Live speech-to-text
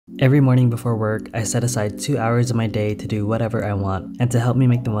Every morning before work, I set aside 2 hours of my day to do whatever I want, and to help me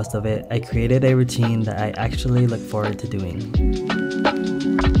make the most of it, I created a routine that I actually look forward to doing.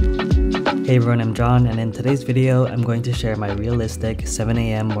 Hey everyone, I'm John, and in today's video, I'm going to share my realistic 7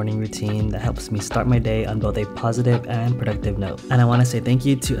 a.m. morning routine that helps me start my day on both a positive and productive note. And I want to say thank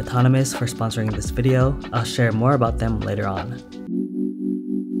you to Autonomous for sponsoring this video. I'll share more about them later on.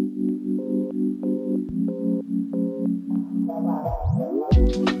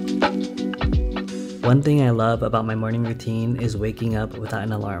 One thing I love about my morning routine is waking up without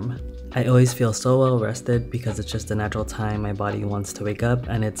an alarm. I always feel so well rested because it's just a natural time my body wants to wake up,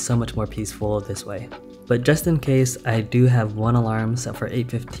 and it's so much more peaceful this way. But just in case, I do have one alarm set for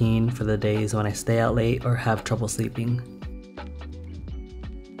 8:15 for the days when I stay out late or have trouble sleeping.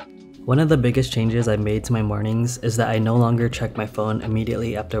 One of the biggest changes I've made to my mornings is that I no longer check my phone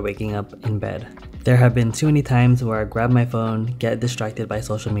immediately after waking up in bed. There have been too many times where I grab my phone, get distracted by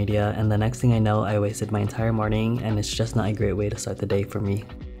social media, and the next thing I know, I wasted my entire morning, and it's just not a great way to start the day for me.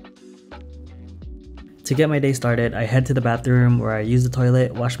 To get my day started, I head to the bathroom where I use the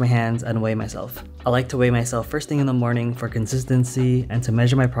toilet, wash my hands, and weigh myself. I like to weigh myself first thing in the morning for consistency and to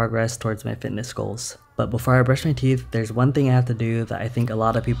measure my progress towards my fitness goals. But before I brush my teeth, there's one thing I have to do that I think a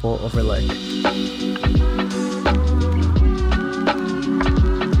lot of people overlook.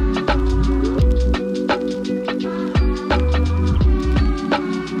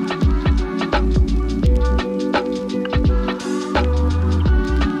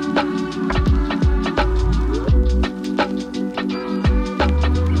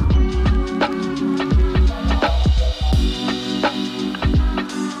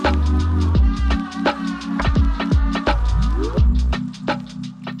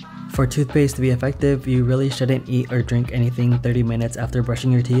 For toothpaste to be effective, you really shouldn't eat or drink anything 30 minutes after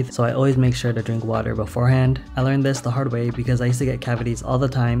brushing your teeth, so I always make sure to drink water beforehand. I learned this the hard way because I used to get cavities all the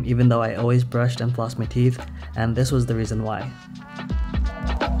time even though I always brushed and flossed my teeth, and this was the reason why.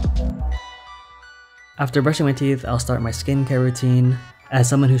 After brushing my teeth, I'll start my skincare routine. As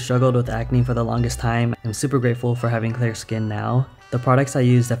someone who struggled with acne for the longest time, I'm super grateful for having clear skin now. The products I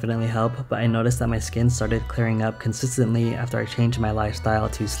use definitely help, but I noticed that my skin started clearing up consistently after I changed my lifestyle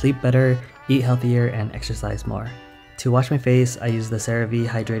to sleep better, eat healthier, and exercise more. To wash my face, I use the CeraVe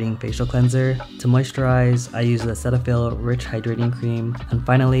Hydrating Facial Cleanser. To moisturize, I use the Cetaphil Rich Hydrating Cream. And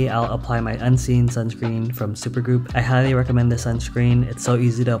finally, I'll apply my Unseen Sunscreen from Supergoop. I highly recommend this sunscreen. It's so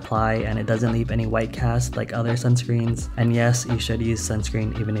easy to apply and it doesn't leave any white cast like other sunscreens. And yes, you should use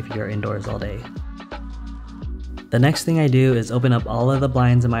sunscreen even if you're indoors all day. The next thing I do is open up all of the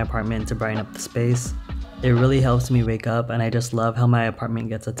blinds in my apartment to brighten up the space. It really helps me wake up, and I just love how my apartment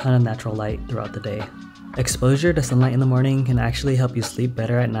gets a ton of natural light throughout the day. Exposure to sunlight in the morning can actually help you sleep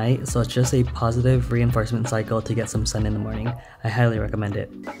better at night, so it's just a positive reinforcement cycle to get some sun in the morning. I highly recommend it.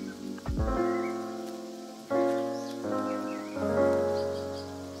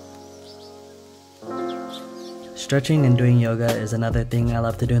 Stretching and doing yoga is another thing I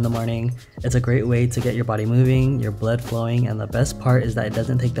love to do in the morning. It's a great way to get your body moving, your blood flowing, and the best part is that it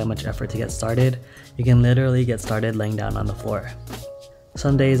doesn't take that much effort to get started. You can literally get started laying down on the floor.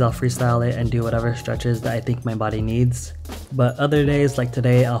 Some days I'll freestyle it and do whatever stretches that I think my body needs. But other days like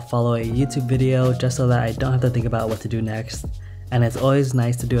today, I'll follow a YouTube video just so that I don't have to think about what to do next. And it's always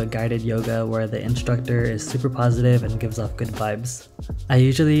nice to do a guided yoga where the instructor is super positive and gives off good vibes. I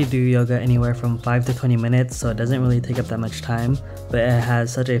usually do yoga anywhere from 5 to 20 minutes, so it doesn't really take up that much time, but it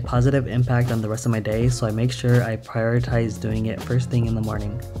has such a positive impact on the rest of my day, so I make sure I prioritize doing it first thing in the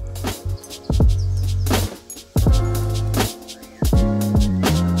morning.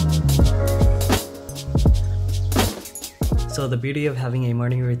 So the beauty of having a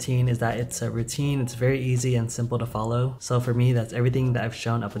morning routine is that it's a routine, it's very easy and simple to follow. So for me, that's everything that I've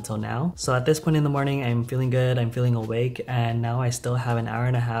shown up until now. So at this point in the morning, I'm feeling good, I'm feeling awake, and now I still have an hour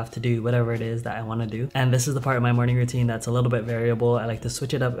and a half to do whatever it is that I want to do. And this is the part of my morning routine that's a little bit variable. I like to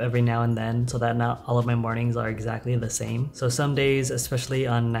switch it up every now and then so that not all of my mornings are exactly the same. So some days, especially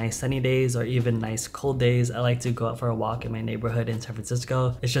on nice sunny days or even nice cold days, I like to go out for a walk in my neighborhood in San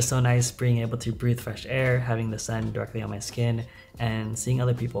Francisco. It's just so nice being able to breathe fresh air, having the sun directly on my skin, and seeing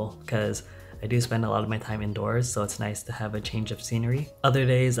other people, because I do spend a lot of my time indoors, so it's nice to have a change of scenery. Other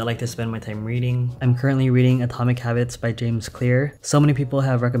days, I like to spend my time reading. I'm currently reading Atomic Habits by James Clear. So many people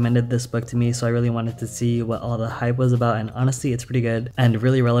have recommended this book to me, so I really wanted to see what all the hype was about, and honestly, it's pretty good and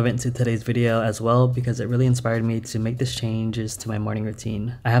really relevant to today's video as well because it really inspired me to make this changes to my morning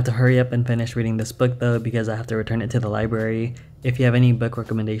routine. I have to hurry up and finish reading this book though because I have to return it to the library. If you have any book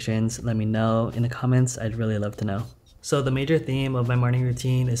recommendations, let me know in the comments. I'd really love to know. So the major theme of my morning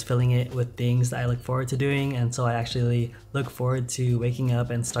routine is filling it with things that I look forward to doing, and so I actually look forward to waking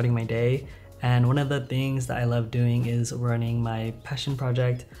up and starting my day. And one of the things that I love doing is running my passion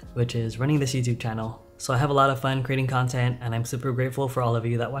project, which is running this YouTube channel. So I have a lot of fun creating content, and I'm super grateful for all of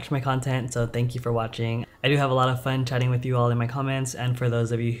you that watch my content, so thank you for watching. I do have a lot of fun chatting with you all in my comments, and for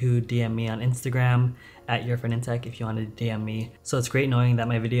those of you who DM me on Instagram, at YourFriendInTech if you want to DM me. So it's great knowing that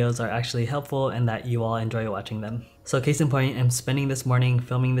my videos are actually helpful and that you all enjoy watching them. So case in point, I'm spending this morning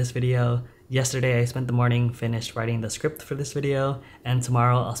filming this video. Yesterday I spent the morning finished writing the script for this video, and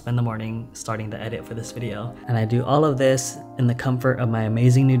tomorrow I'll spend the morning starting the edit for this video. And I do all of this in the comfort of my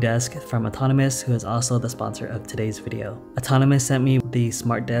amazing new desk from Autonomous, who is also the sponsor of today's video. Autonomous sent me the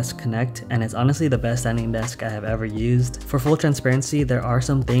SmartDesk Connect, and it's honestly the best standing desk I have ever used. For full transparency, there are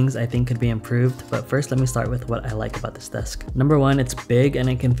some things I think could be improved, but first let me start with what I like about this desk. Number one, it's big and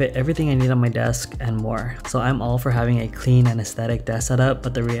it can fit everything I need on my desk and more. So I'm all for having a clean and aesthetic desk setup,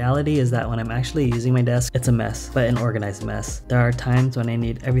 but the reality is that when I'm actually using my desk, it's a mess, but an organized mess. There are times when I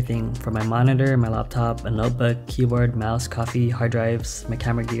need everything from my monitor, my laptop, a notebook, keyboard, mouse, coffee, hard drives, my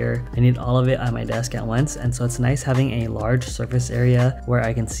camera gear. I need all of it on my desk at once, and so it's nice having a large surface area where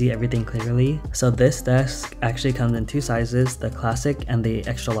I can see everything clearly. So this desk actually comes in two sizes, the classic and the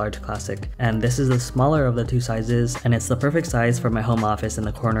extra large classic. And this is the smaller of the two sizes, and it's the perfect size for my home office in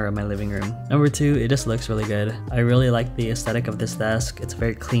the corner of my living room. Number two, it just looks really good. I really like the aesthetic of this desk. It's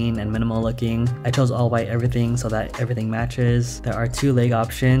very clean and minimal looking. I chose all white everything so that everything matches. There are two leg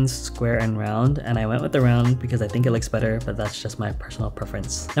options, square and round, and I went with the round because I think it looks better, but that's just my personal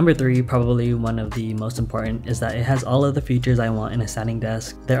preference. Number three, probably one of the most important, is that it has all of the features I want in a standing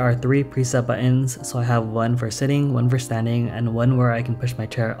desk. There are three preset buttons, so I have one for sitting, one for standing, and one where I can push my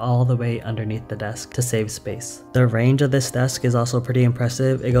chair all the way underneath the desk to save space. The range of this desk is also pretty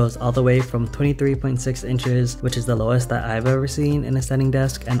impressive. It goes all the way from 23.6 inches, which is the lowest that I've ever seen in a standing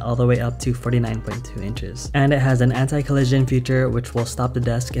desk, and all the way up to 49.2 inches. And it has an anti-collision feature which will stop the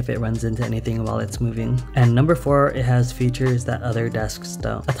desk if it runs into anything while it's moving. And number four, it has features that other desks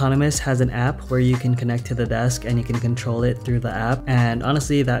don't. Autonomous has an app where you can connect to the desk and you can control it through the app, and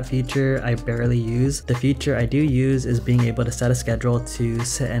honestly that feature I barely use. The feature I do use is being able to set a schedule to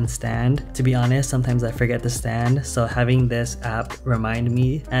sit and stand. To be honest, sometimes I forget to stand, so having this app remind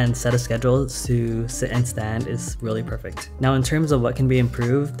me and set a schedule to sit and stand is really perfect. Now in terms of what can be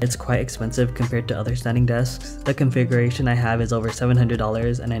improved, it's quite expensive compared to other standing desks. The configuration I have is over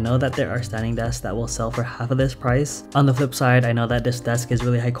 $700, and I know that there are standing desks that will sell for half of this price. On the flip side, I know that this desk is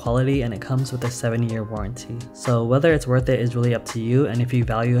really high quality and it comes with a 7-year warranty. So whether it's worth it is really up to you, and if you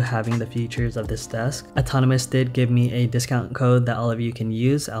value having the features of this desk, Autonomous did give me a discount code that all of you can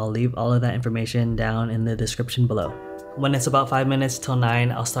use. I'll leave all of that information down in the description below. When it's about 5 minutes till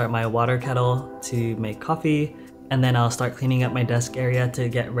 9, I'll start my water kettle to make coffee, and then I'll start cleaning up my desk area to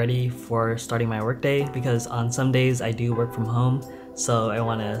get ready for starting my workday, because on some days I do work from home, so I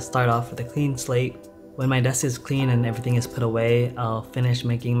want to start off with a clean slate. When my desk is clean and everything is put away, I'll finish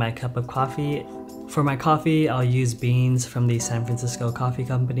making my cup of coffee. For my coffee, I'll use beans from the San Francisco Coffee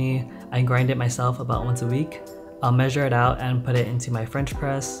Company. I grind it myself about once a week. I'll measure it out and put it into my French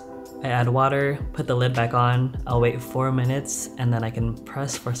press. I add water, put the lid back on. I'll wait 4 minutes and then I can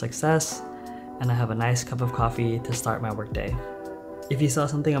press for success, and I have a nice cup of coffee to start my workday. If you saw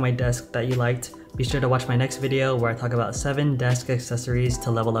something on my desk that you liked, be sure to watch my next video where I talk about 7 desk accessories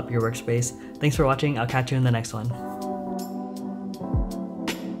to level up your workspace. Thanks for watching, I'll catch you in the next one.